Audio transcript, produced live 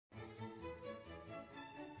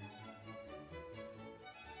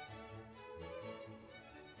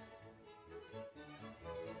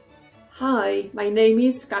Hi, my name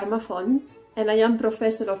is Karma Font, and I am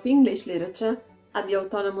Professor of English Literature at the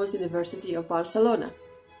Autonomous University of Barcelona.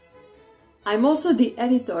 I'm also the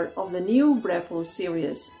editor of the new Brepel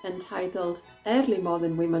series entitled Early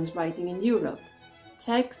Modern Women's Writing in Europe,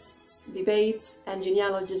 Texts, Debates and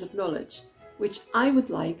Genealogies of Knowledge, which I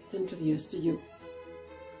would like to introduce to you.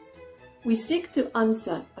 We seek to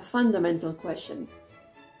answer a fundamental question.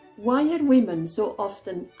 Why are women so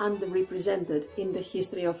often underrepresented in the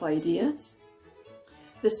history of ideas?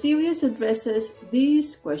 The series addresses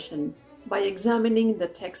this question by examining the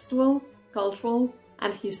textual, cultural,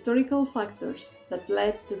 and historical factors that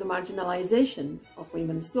led to the marginalization of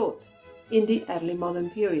women's thought in the early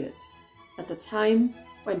modern period, at a time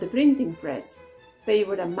when the printing press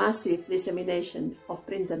favored a massive dissemination of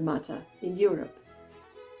printed matter in Europe.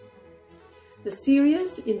 The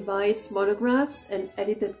series invites monographs and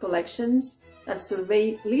edited collections that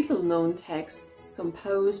survey little-known texts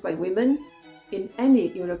composed by women in any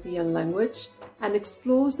European language and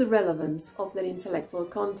explores the relevance of their intellectual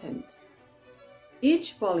content.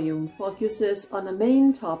 Each volume focuses on a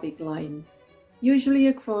main topic line, usually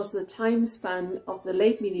across the time span of the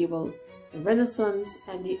late medieval, the Renaissance,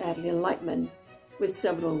 and the early Enlightenment, with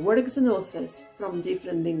several works and authors from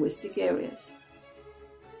different linguistic areas.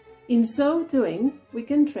 In so doing, we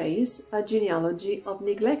can trace a genealogy of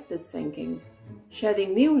neglected thinking,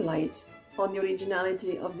 shedding new light on the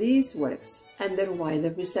originality of these works and their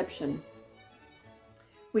wider reception.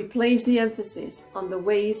 We place the emphasis on the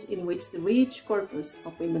ways in which the rich corpus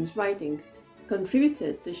of women's writing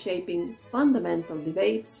contributed to shaping fundamental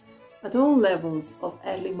debates at all levels of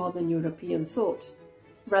early modern European thought,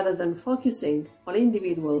 rather than focusing on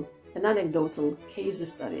individual and anecdotal case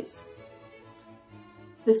studies.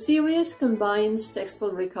 The series combines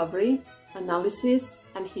textual recovery, analysis,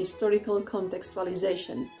 and historical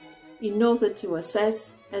contextualization in order to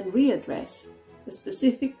assess and readdress the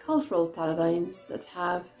specific cultural paradigms that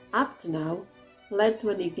have, up to now, led to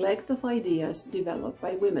a neglect of ideas developed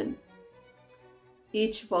by women.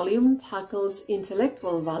 Each volume tackles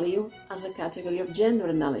intellectual value as a category of gender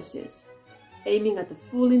analysis, aiming at the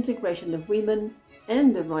full integration of women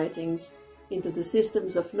and their writings into the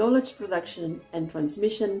systems of knowledge production and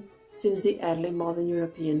transmission since the early modern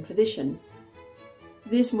European tradition.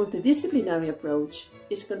 This multidisciplinary approach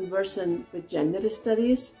is conversant with gender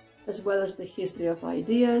studies, as well as the history of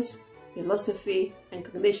ideas, philosophy, and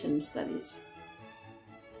cognition studies.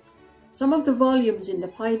 Some of the volumes in the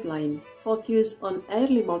pipeline focus on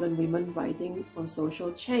early modern women writing on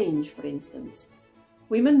social change, for instance,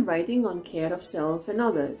 women writing on care of self and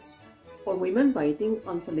others, or women writing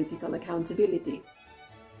on political accountability.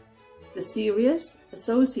 The series,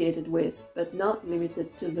 associated with, but not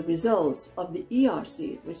limited to, the results of the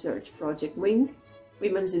ERC research project wing,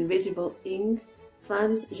 Women's Invisible Ink,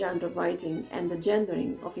 Transgender Writing and the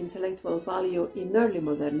Gendering of Intellectual Value in Early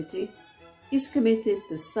Modernity, is committed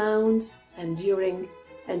to sound, enduring,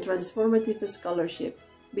 and transformative scholarship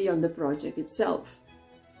beyond the project itself.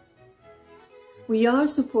 We are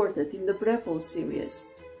supported in the Brepel series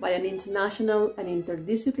by an international and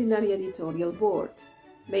interdisciplinary editorial board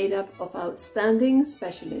made up of outstanding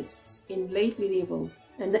specialists in late medieval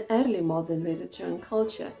and early modern literature and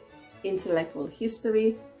culture, intellectual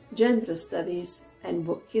history, gender studies, and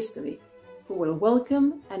book history, who will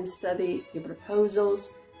welcome and study your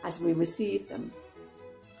proposals as we receive them.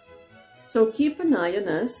 So keep an eye on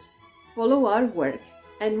us, follow our work,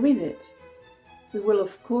 and read it. We will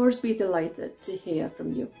of course be delighted to hear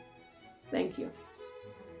from you. Thank you.